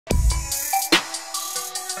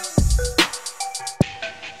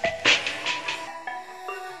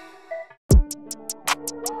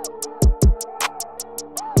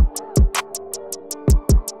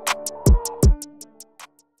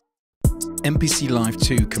MPC Live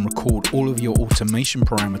 2 can record all of your automation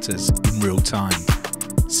parameters in real time.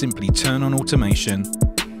 Simply turn on automation,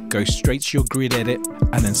 go straight to your grid edit,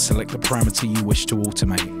 and then select the parameter you wish to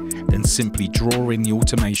automate. Then simply draw in the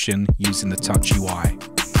automation using the touch UI.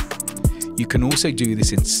 You can also do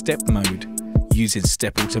this in step mode using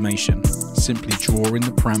step automation. Simply draw in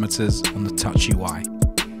the parameters on the touch UI.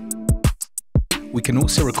 We can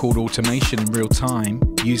also record automation in real time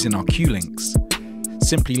using our Q links.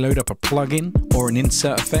 Simply load up a plugin or an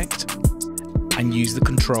insert effect and use the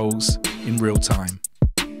controls in real time.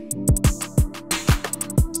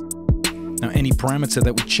 Now any parameter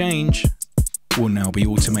that we change will now be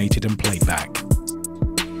automated and played back.